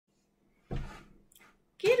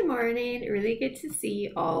Good morning, really good to see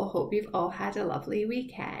you all. Hope you've all had a lovely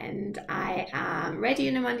weekend. I am ready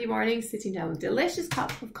on a Monday morning, sitting down with a delicious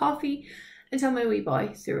cup of coffee until my wee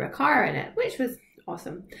boy threw a car in it, which was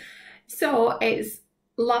awesome. So it's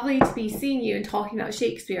lovely to be seeing you and talking about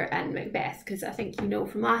Shakespeare and Macbeth, because I think you know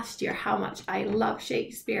from last year how much I love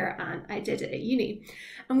Shakespeare, and I did it at uni.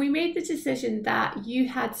 And we made the decision that you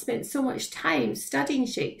had spent so much time studying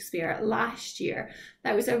Shakespeare last year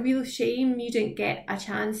that it was a real shame you didn't get a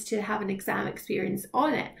chance to have an exam experience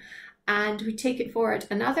on it. And we take it forward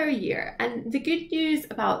another year. And the good news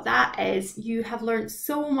about that is you have learned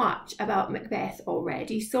so much about Macbeth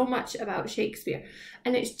already, so much about Shakespeare,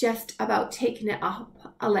 and it's just about taking it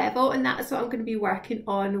up a level. And that's what I'm going to be working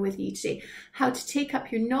on with you today, how to take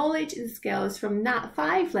up your knowledge and skills from Nat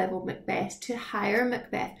 5 level Macbeth to higher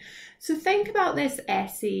Macbeth. So think about this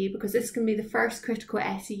essay, because this can be the first critical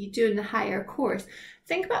essay you do in the higher course.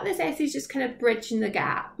 Think about this essay as just kind of bridging the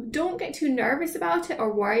gap. Don't get too nervous about it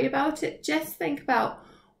or worry about it. Just think about,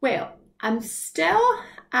 well, I'm still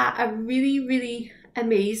at a really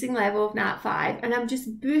amazing level of Nat 5 and I'm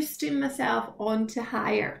just boosting myself onto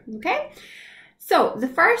higher, okay? So the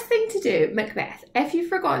first thing to do, Macbeth, if you've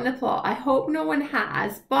forgotten the plot, I hope no one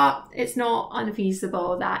has, but it's not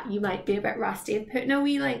unfeasible that you might be a bit rusty. I've put in a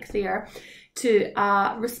wee link there to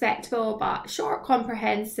a respectable but short,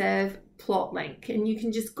 comprehensive plot link, and you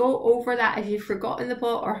can just go over that if you've forgotten the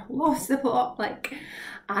plot or lost the plot like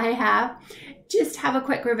I have. Just have a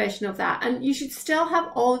quick revision of that, and you should still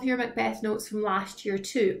have all of your Macbeth notes from last year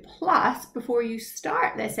too. Plus, before you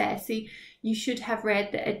start this essay, you should have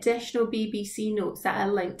read the additional BBC notes that I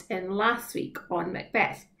linked in last week on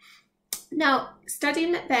Macbeth. Now,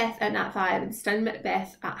 studying Macbeth at Nat 5 and studying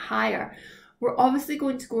Macbeth at higher, we're obviously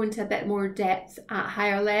going to go into a bit more depth at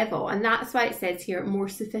higher level, and that's why it says here more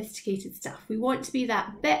sophisticated stuff. We want to be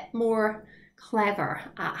that bit more clever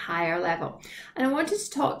at higher level. And I wanted to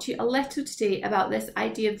talk to you a little today about this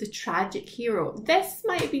idea of the tragic hero. This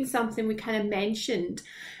might have been something we kind of mentioned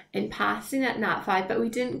in passing at Nat 5, but we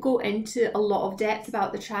didn't go into a lot of depth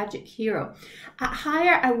about the tragic hero. At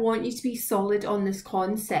higher, I want you to be solid on this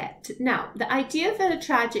concept. Now, the idea of a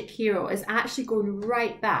tragic hero is actually going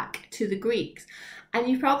right back to the Greeks. And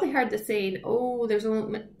you've probably heard the saying, oh, there's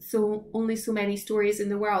only so many stories in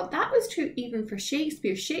the world. That was true even for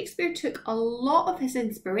Shakespeare. Shakespeare took a lot of his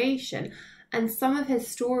inspiration and some of his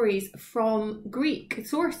stories from Greek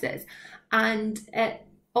sources. And it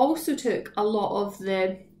also took a lot of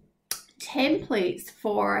the templates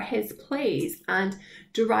for his plays and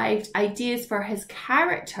derived ideas for his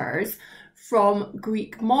characters from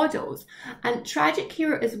Greek models. And tragic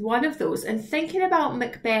hero is one of those. And thinking about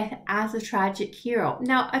Macbeth as a tragic hero.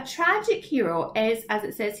 Now, a tragic hero is, as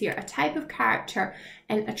it says here, a type of character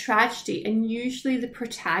in a tragedy, and usually the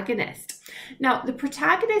protagonist. Now, the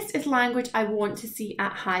protagonist is language I want to see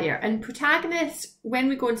at higher. And protagonist, when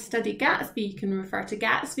we go and study Gatsby, you can refer to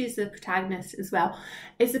Gatsby as the protagonist as well,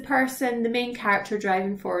 is the person, the main character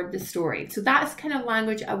driving forward the story. So that's kind of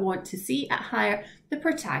language I want to see at higher, the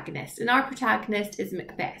protagonist. And our protagonist is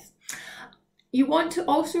Macbeth. You want to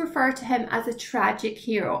also refer to him as a tragic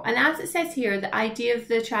hero. And as it says here, the idea of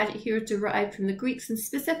the tragic hero derived from the Greeks, and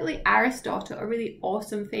specifically Aristotle, a really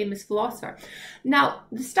awesome, famous philosopher. Now,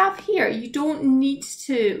 the stuff here, you don't need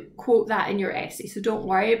to quote that in your essay, so don't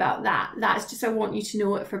worry about that. That's just, I want you to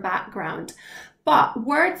know it for background. But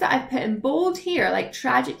words that I've put in bold here, like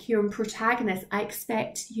tragic hero and protagonist, I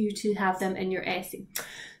expect you to have them in your essay.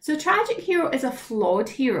 So tragic hero is a flawed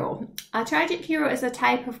hero. A tragic hero is a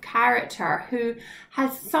type of character who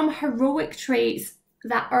has some heroic traits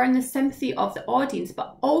that earn the sympathy of the audience,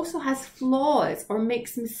 but also has flaws or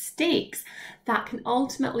makes mistakes that can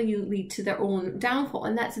ultimately lead to their own downfall.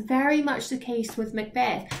 And that's very much the case with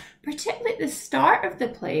Macbeth. Particularly at the start of the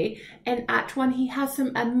play, in Act 1, he has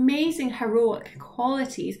some amazing heroic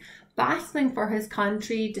qualities, battling for his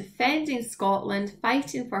country, defending Scotland,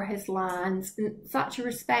 fighting for his lands, and such a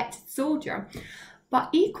respected soldier. But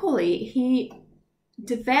equally, he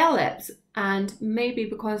develops, and maybe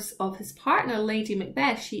because of his partner, Lady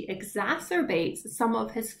Macbeth, she exacerbates some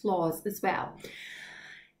of his flaws as well.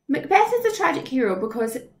 Macbeth is a tragic hero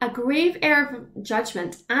because a grave error of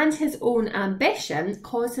judgment and his own ambition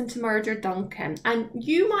caused him to murder Duncan. And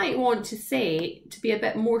you might want to say, to be a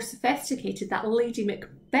bit more sophisticated, that Lady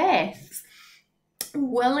Macbeth's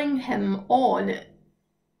willing him on,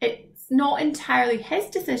 it's not entirely his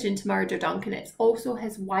decision to murder Duncan, it's also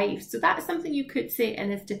his wife. So that's something you could say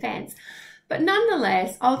in his defence. But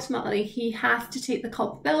nonetheless, ultimately, he has to take the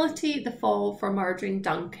culpability, the fall for murdering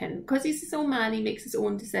Duncan. Because he's his own man, he makes his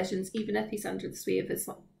own decisions, even if he's under the sway of his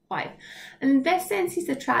 5. And in this sense, he's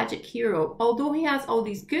a tragic hero. Although he has all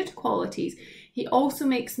these good qualities, he also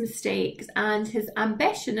makes mistakes, and his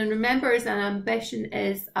ambition, and remember his ambition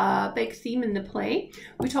is a big theme in the play.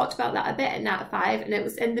 We talked about that a bit in Nat 5, and it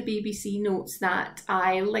was in the BBC notes that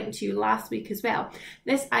I linked to you last week as well.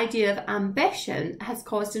 This idea of ambition has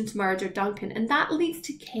caused him to murder Duncan, and that leads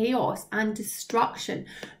to chaos and destruction,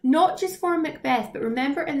 not just for Macbeth, but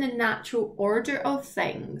remember in the natural order of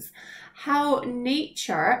things, how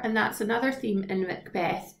nature, and that's another theme in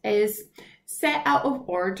Macbeth, is set out of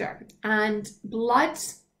order, and blood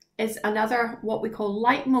is another what we call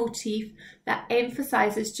leitmotif that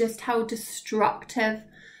emphasizes just how destructive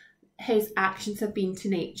his actions have been to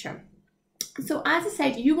nature. So as I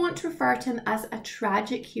said, you want to refer to him as a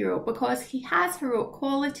tragic hero because he has heroic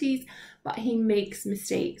qualities, but he makes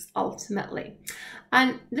mistakes ultimately.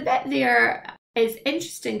 And the bit there is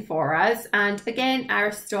interesting for us, and again,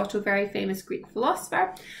 Aristotle, very famous Greek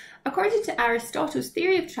philosopher. According to Aristotle's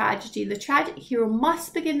theory of tragedy, the tragic hero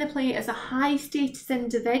must begin the play as a high-status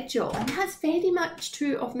individual, and that's very much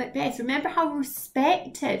true of Macbeth. Remember how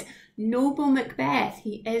respected, noble Macbeth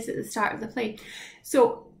he is at the start of the play.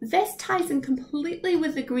 So this ties in completely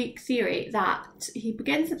with the Greek theory that he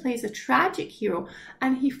begins the play as a tragic hero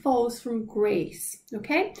and he falls from grace,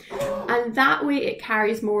 okay? And that way it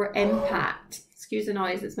carries more impact. Excuse the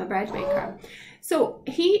noise, it's my bread maker. So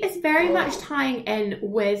he is very much tying in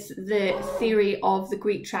with the theory of the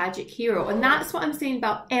Greek tragic hero. And that's what I'm saying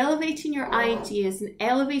about elevating your ideas and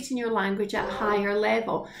elevating your language at a higher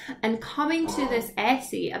level and coming to this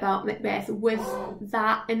essay about Macbeth with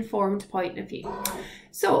that informed point of view.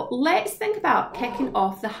 So let's think about kicking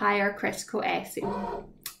off the higher critical essay.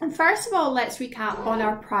 And first of all, let's recap on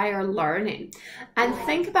our prior learning and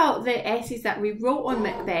think about the essays that we wrote on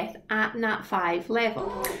Macbeth at Nat 5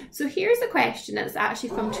 level. So here's a question that's actually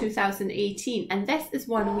from 2018, and this is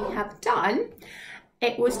one we have done.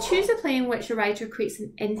 It was choose a play in which a writer creates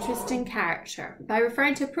an interesting character. By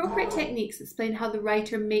referring to appropriate techniques, explain how the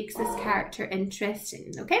writer makes this character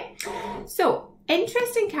interesting, okay? So,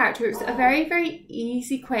 interesting character is a very, very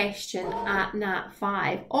easy question at Nat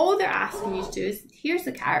 5. All they're asking you to do is, here's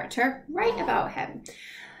the character, write about him.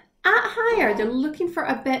 At Higher, they're looking for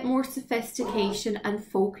a bit more sophistication and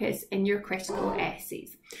focus in your critical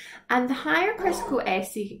essays. And the higher critical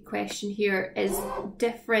essay question here is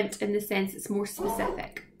different in the sense it's more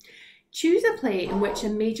specific. Choose a play in which a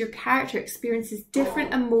major character experiences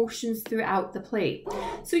different emotions throughout the play.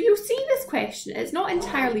 So you'll see this question, it's not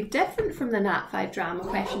entirely different from the Nat 5 drama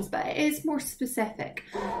questions, but it is more specific.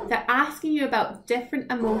 They're asking you about different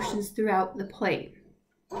emotions throughout the play.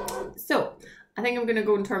 So, I think I'm going to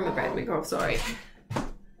go and turn my bread maker off, sorry.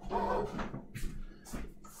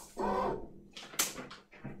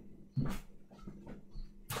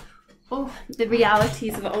 Oh, the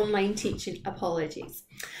realities of online teaching, apologies.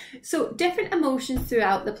 So, different emotions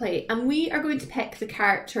throughout the play, and we are going to pick the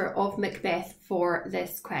character of Macbeth for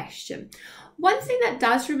this question. One thing that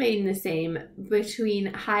does remain the same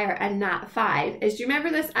between Higher and Nat 5 is, do you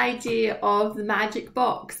remember this idea of the magic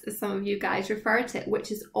box, as some of you guys refer to it,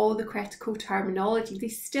 which is all the critical terminology? They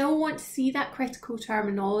still want to see that critical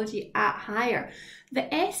terminology at Higher.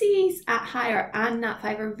 The essays at Higher and Nat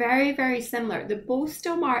 5 are very, very similar. They're both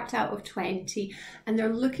still marked out of 20 and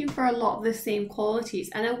they're looking for a lot of the same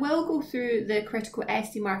qualities. And I will go through the critical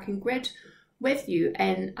essay marking grid with you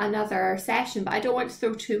in another session, but I don't want to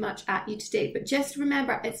throw too much at you today. But just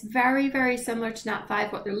remember, it's very, very similar to Nat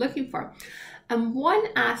 5, what they're looking for. And one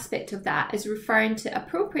aspect of that is referring to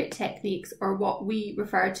appropriate techniques, or what we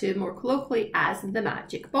refer to more colloquially as the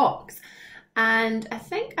magic box. And I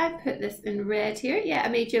think I put this in red here. Yeah, I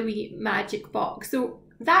made you a wee magic box. So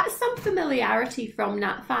that's some familiarity from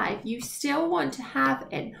Nat 5. You still want to have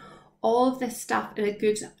in all of this stuff in a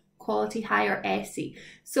good quality Higher essay.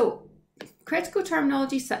 So critical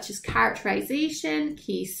terminology such as characterization,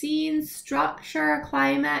 key scenes, structure,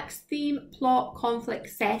 climax, theme, plot, conflict,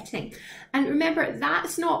 setting. And remember,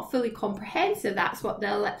 that's not fully comprehensive. That's what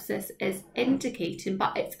the ellipsis is indicating,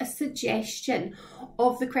 but it's a suggestion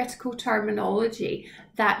of the critical terminology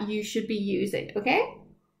that you should be using, okay?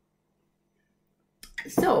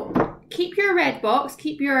 So keep your red box,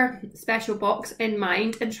 keep your special box in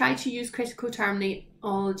mind, and try to use critical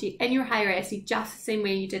terminology in your Higher essay just the same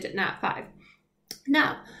way you did at Nat 5.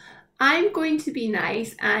 Now, I'm going to be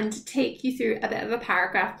nice and take you through a bit of a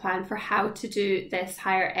paragraph plan for how to do this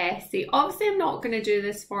Higher essay. Obviously, I'm not going to do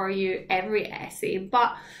this for you every essay,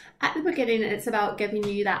 but at the beginning, it's about giving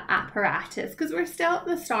you that apparatus, because we're still at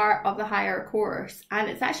the start of the Higher course, and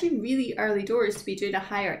it's actually really early doors to be doing a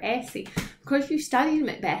Higher essay. because you studied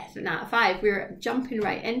Macbeth in Nat 5, we're jumping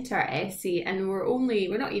right into our essay, and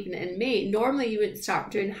we're not even in May. Normally you wouldn't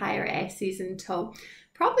start doing higher essays until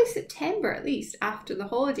probably September at least, after the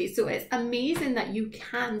holidays. So it's amazing that you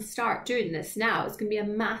can start doing this now. It's going to be a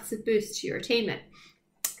massive boost to your attainment.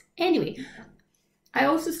 Anyway, I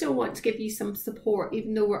also still want to give you some support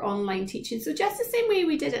even though we're online teaching. So just the same way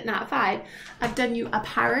we did at Nat 5, I've done you a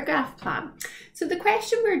paragraph plan. So the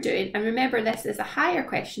question we're doing, and remember this is a higher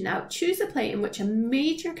question now, choose a play in which a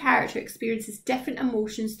major character experiences different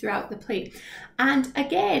emotions throughout the play. And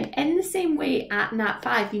again, in the same way at Nat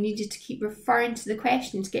 5, you needed to keep referring to the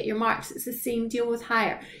question to get your marks. It's the same deal with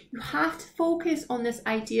higher. You have to focus on this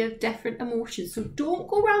idea of different emotions. So don't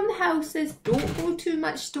go around the houses, don't go too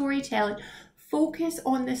much storytelling. Focus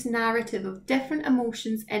on this narrative of different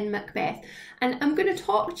emotions in Macbeth. And I'm going to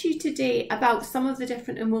talk to you today about some of the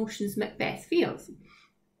different emotions Macbeth feels.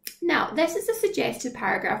 Now, this is a suggested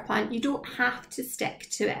paragraph plan. You don't have to stick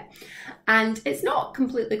to it. And it's not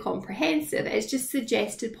completely comprehensive. It's just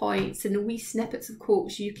suggested points and wee snippets of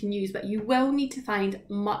quotes you can use, but you will need to find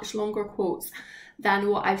much longer quotes than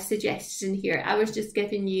what I've suggested in here. I was just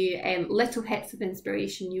giving you little hits of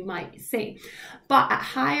inspiration, you might say. But at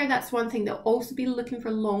higher, that's one thing. They'll also be looking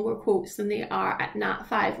for longer quotes than they are at Nat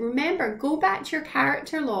 5. Remember, go back to your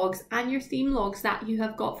character logs and your theme logs that you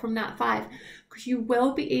have got from Nat 5, because you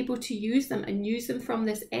will be able to use them and use them from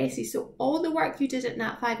this essay. So all the work you did at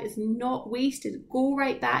Nat 5 is not wasted. Go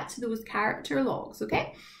right back to those character logs,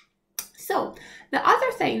 okay? So the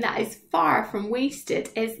other thing that is far from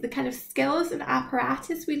wasted is the kind of skills and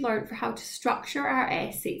apparatus we learned for how to structure our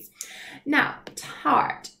essays. Now,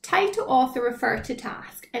 TART, title, author, refer to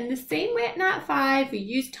task. In the same way at Nat 5, we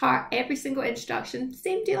use TART every single introduction,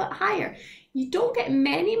 same deal at higher. You don't get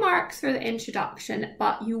many marks for the introduction,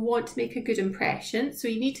 but you want to make a good impression. So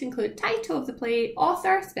you need to include title of the play,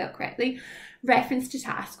 author, spelled correctly, reference to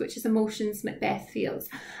task, which is emotions Macbeth feels.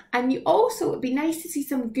 And you also, it'd be nice to see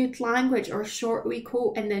some good language or a short wee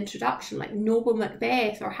quote in the introduction, like noble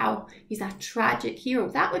Macbeth or how he's a tragic hero.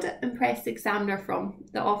 That would impress the examiner from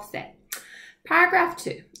the offset. Paragraph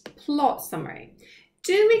 2, plot summary.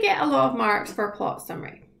 Do we get a lot of marks for a plot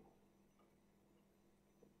summary?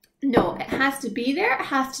 No, it has to be there, it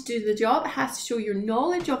has to do the job, it has to show your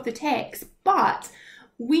knowledge of the text, but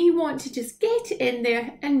we want to just get it in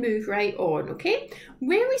there and move right on, okay?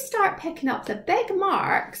 Where we start picking up the big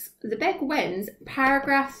marks, the big wins,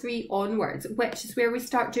 paragraph 3 onwards, which is where we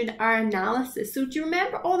start doing our analysis. So do you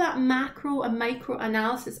remember all that macro and micro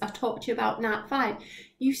analysis I talked to you about Nat 5?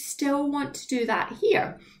 You still want to do that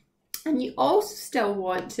here. And you also still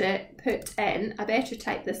want to put in, I better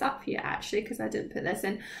type this up for you actually because I didn't put this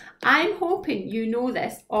in. I'm hoping you know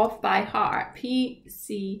this off by heart,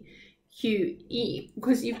 PCQE,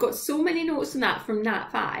 because you've got so many notes on that from Nat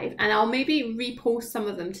 5, and I'll maybe repost some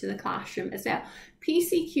of them to the classroom as well.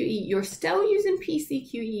 PCQE, you're still using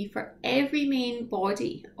PCQE for every main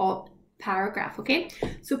body of paragraph, okay?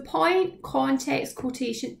 So point, context,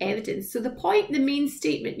 quotation, evidence. So the point, the main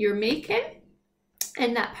statement you're making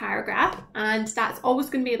in that paragraph, and that's always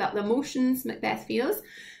going to be about the emotions Macbeth feels.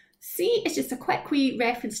 C is just a quick wee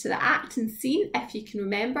reference to the act and scene, if you can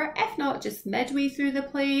remember. If not, just midway through the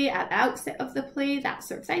play, at the outset of the play, that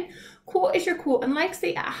sort of thing. Quote is your quote, and like I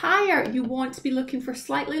say, at higher, you want to be looking for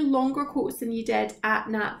slightly longer quotes than you did at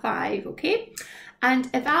Nat 5, okay?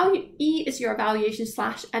 And E is your evaluation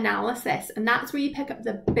 / analysis, and that's where you pick up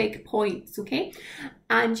the big points, okay?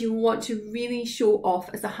 And you want to really show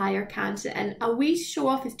off as a higher candidate. And a way to show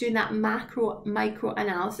off is doing that macro, micro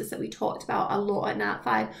analysis that we talked about a lot at Nat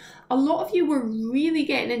 5. A lot of you were really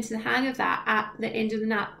getting into the hang of that at the end of the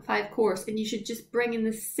Nat 5 course, and you should just bring in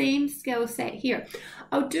the same skill set here.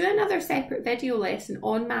 I'll do another separate video lesson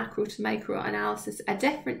on macro to micro analysis a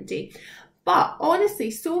different day. But honestly,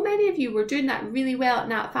 so many of you were doing that really well at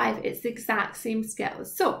Nat 5. It's the exact same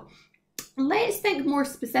skills. So let's think more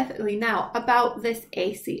specifically now about this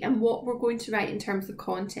essay and what we're going to write in terms of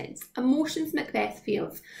contents. Emotions Macbeth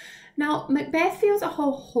feels. Now, Macbeth feels a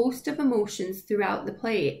whole host of emotions throughout the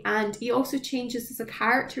play, and he also changes as a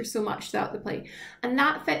character so much throughout the play. And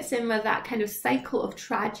that fits in with that kind of cycle of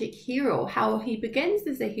tragic hero, how he begins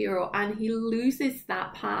as a hero and he loses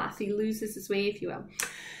that path, he loses his way, if you will.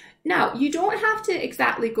 Now, you don't have to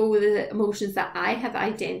exactly go with the emotions that I have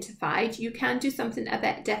identified. You can do something a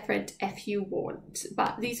bit different if you want,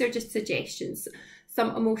 but these are just suggestions.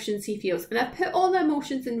 Some emotions he feels. And I've put all the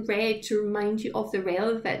emotions in red to remind you of the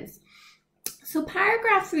relevance. So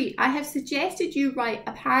paragraph 3, I have suggested you write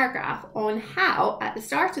a paragraph on how, at the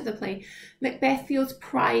start of the play, Macbeth feels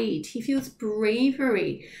pride, he feels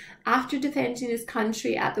bravery after defending his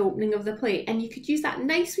country at the opening of the play. And you could use that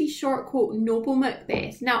nice wee short quote, noble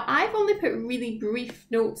Macbeth. Now, I've only put really brief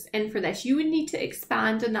notes in for this. You would need to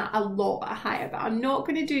expand on that a lot higher, but I'm not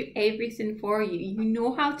going to do everything for you. You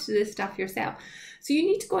know how to do this stuff yourself. So you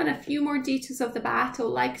need to go in a few more details of the battle.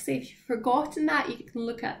 Like, say, if you've forgotten that, you can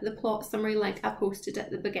look at the plot summary link I posted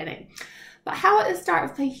at the beginning. But how at the start of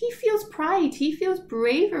the play, he feels pride, he feels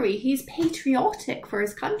bravery, he's patriotic for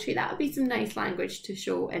his country. That would be some nice language to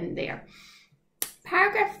show in there.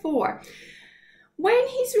 Paragraph 4. When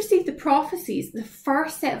he's received the prophecies, the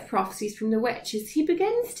first set of prophecies from the witches, he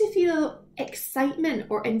begins to feel excitement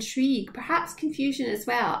or intrigue, perhaps confusion as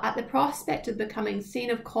well, at the prospect of becoming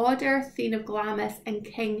Thane of Cawdor, Thane of Glamis, and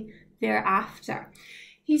King thereafter.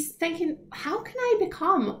 He's thinking, how can I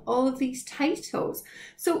become all of these titles?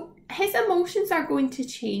 So his emotions are going to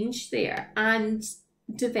change there and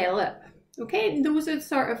develop. Okay, and those are the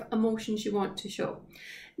sort of emotions you want to show.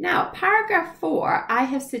 Now, paragraph 4, I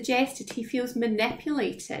have suggested he feels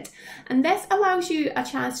manipulated. And this allows you a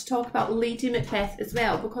chance to talk about Lady Macbeth as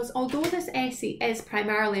well, because although this essay is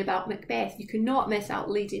primarily about Macbeth, you cannot miss out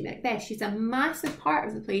Lady Macbeth. She's a massive part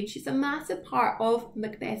of the play, and she's a massive part of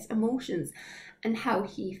Macbeth's emotions and how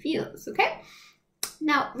he feels, okay?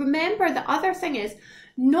 Now, remember, the other thing is,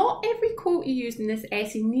 not every quote you use in this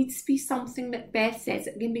essay needs to be something Macbeth says.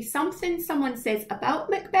 It can be something someone says about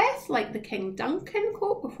Macbeth, like the King Duncan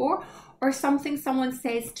quote before, or something someone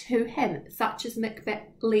says to him, such as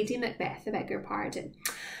Lady Macbeth, I beg your pardon.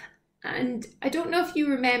 And I don't know if you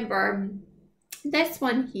remember this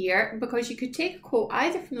one here, because you could take a quote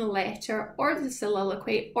either from the letter or the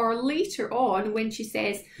soliloquy, or later on when she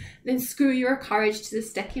says, then screw your courage to the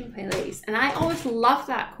sticking place. And I always love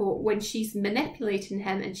that quote when she's manipulating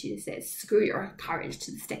him and she says, screw your courage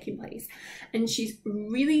to the sticking place. And she's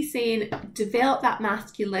really saying, develop that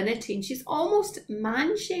masculinity. And she's almost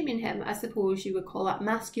man-shaming him, I suppose you would call that,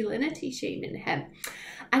 masculinity shaming him.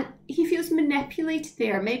 And he feels manipulated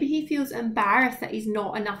there. Maybe he feels embarrassed that he's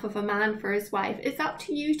not enough of a man for his wife. It's up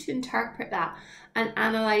to you to interpret that and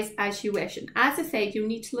analyse as you wish. And as I said, you'll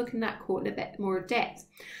need to look in that quote in a bit more depth.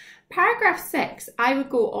 Paragraph 6, I would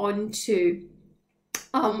go on to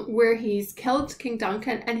where he's killed King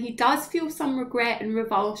Duncan, and he does feel some regret and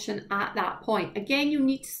revulsion at that point. Again, you'll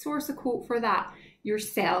need to source a quote for that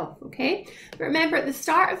yourself, okay? But remember, at the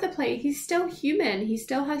start of the play, he's still human. He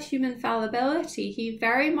still has human fallibility. He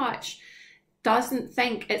very much doesn't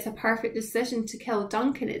think it's a perfect decision to kill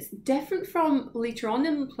Duncan. It's different from later on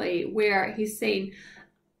in the play where he's saying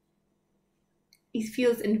he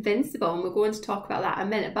feels invincible, and we're going to talk about that in a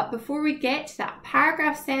minute. But before we get to that,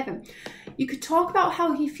 paragraph 7, you could talk about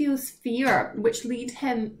how he feels fear, which leads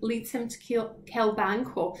him to kill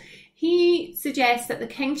Banquo. He suggests that the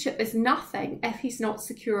kingship is nothing if he's not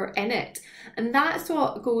secure in it. And that's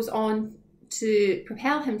what goes on to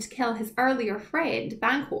propel him to kill his earlier friend,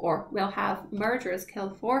 Banquo, or will have murderers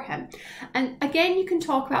killed for him. And again, you can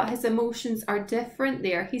talk about his emotions are different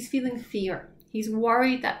there. He's feeling fear. He's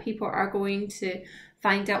worried that people are going to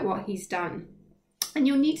find out what he's done. And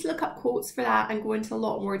you'll need to look up quotes for that and go into a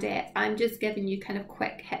lot more depth. I'm just giving you kind of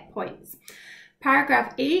quick hit points.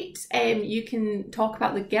 Paragraph 8, you can talk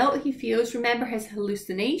about the guilt he feels. Remember his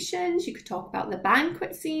hallucinations. You could talk about the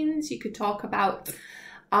banquet scenes. You could talk about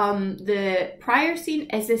the prior scene.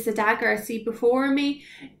 Is this a dagger I see before me?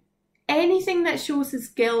 Anything that shows his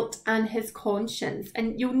guilt and his conscience.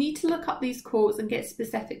 And you'll need to look up these quotes and get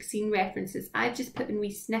specific scene references. I've just put in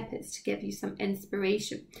wee snippets to give you some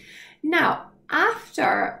inspiration. Now,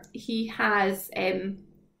 after he has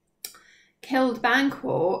killed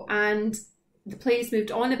Banquo and the play's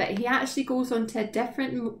moved on a bit, he actually goes on to a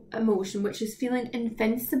different emotion, which is feeling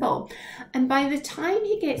invincible. And by the time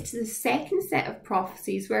he gets to the second set of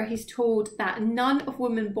prophecies, where he's told that none of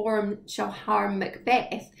women born shall harm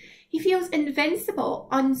Macbeth, he feels invincible,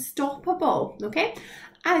 unstoppable, okay?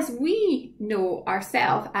 As we know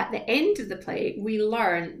ourselves, at the end of the play, we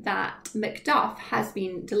learn that Macduff has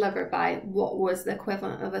been delivered by what was the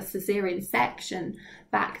equivalent of a caesarean section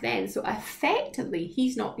back then. So effectively,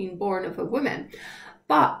 he's not been born of a woman.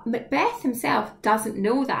 But Macbeth himself doesn't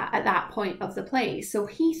know that at that point of the play. So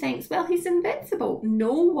he thinks, well, he's invincible.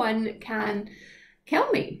 No one can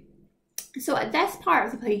kill me. So at this part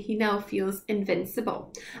of the play, he now feels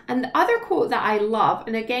invincible. And the other quote that I love,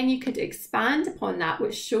 and again, you could expand upon that,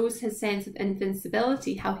 which shows his sense of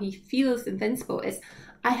invincibility, how he feels invincible, is,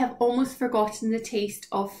 I have almost forgotten the taste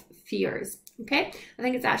of fears. Okay, I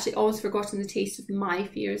think it's actually always forgotten the taste of my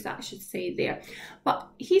fears, that I should say there. But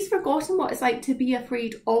he's forgotten what it's like to be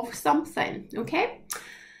afraid of something, okay?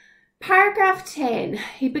 Paragraph 10,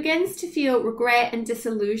 he begins to feel regret and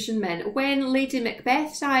disillusionment. When Lady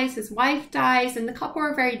Macbeth dies, his wife dies, and the couple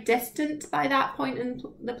are very distant by that point in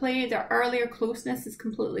the play. Their earlier closeness is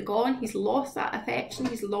completely gone. He's lost that affection,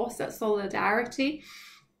 he's lost that solidarity.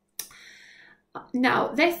 Now,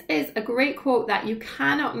 this is a great quote that you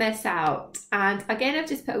cannot miss out. And again, I've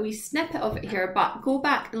just put a wee snippet of it here, but go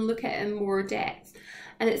back and look at it in more depth.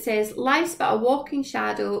 And it says, life's but a walking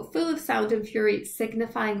shadow, full of sound and fury,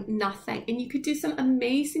 signifying nothing. And you could do some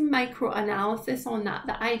amazing micro-analysis on that.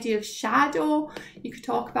 The idea of shadow, you could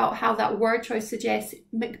talk about how that word choice suggests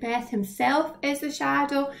Macbeth himself is a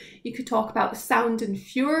shadow. You could talk about sound and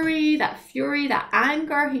fury, that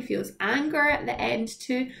anger. He feels anger at the end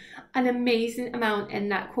too. An amazing amount in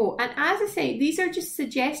that quote. And as I say, these are just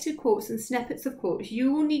suggested quotes and snippets of quotes.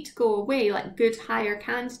 You will need to go away like good higher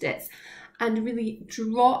candidates and really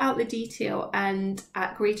draw out the detail and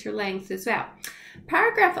at greater length as well.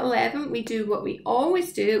 Paragraph 11, we do what we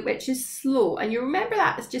always do, which is slow. And you remember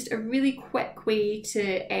that is just a really quick way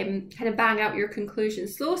to kind of bang out your conclusion.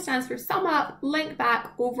 Slow stands for sum up, link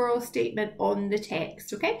back, overall statement on the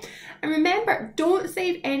text, okay? And remember, don't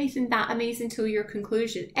save anything that amazing till your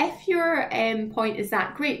conclusion. If your point is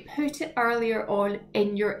that great, put it earlier on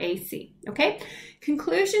in your essay, okay?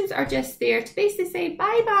 Conclusions are just there to basically say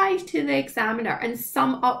bye-bye to the examiner and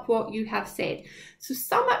sum up what you have said. So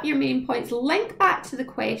sum up your main points, link back to the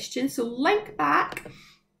question. So link back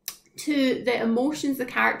to the emotions the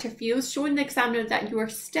character feels, showing the examiner that you are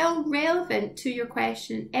still relevant to your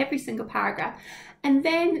question in every single paragraph, and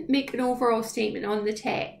then make an overall statement on the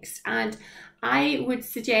text. And I would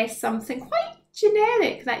suggest something quite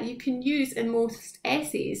generic that you can use in most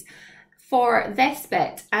essays for this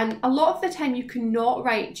bit. And a lot of the time you cannot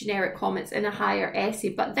write generic comments in a higher essay,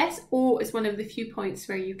 but this O is one of the few points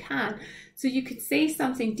where you can. So you could say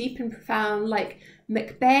something deep and profound like,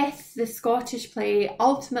 Macbeth, the Scottish play,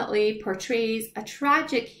 ultimately portrays a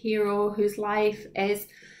tragic hero whose life is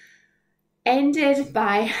ended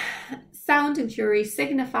by sound and fury,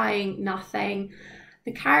 signifying nothing.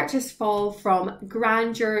 The character's fall from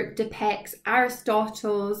grandeur depicts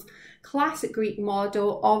Aristotle's classic Greek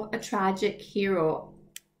model of a tragic hero.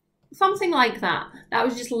 Something like that. That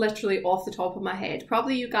was just literally off the top of my head.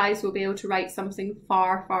 Probably you guys will be able to write something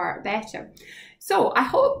far, far better. So I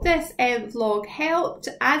hope this vlog helped.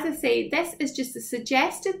 As I say, this is just a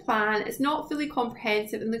suggested plan. It's not fully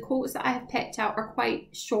comprehensive, and the quotes that I have picked out are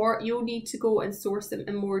quite short. You'll need to go and source them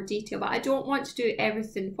in more detail, but I don't want to do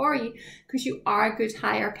everything for you because you are good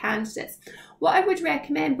higher candidates. What I would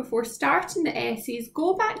recommend before starting the essays,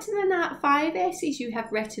 go back to the Nat 5 essays you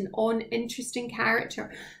have written on interesting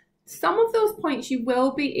character. Some of those points you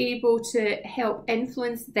will be able to help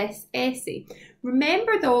influence this essay.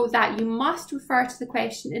 Remember though that you must refer to the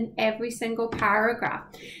question in every single paragraph.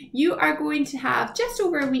 You are going to have just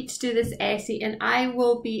over a week to do this essay, and I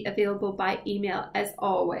will be available by email as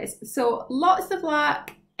always. So lots of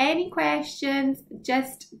luck. Any questions,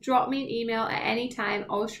 just drop me an email at any time.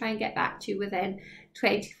 I'll try and get back to you within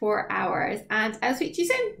 24 hours. And I'll speak to you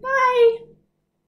soon. Bye!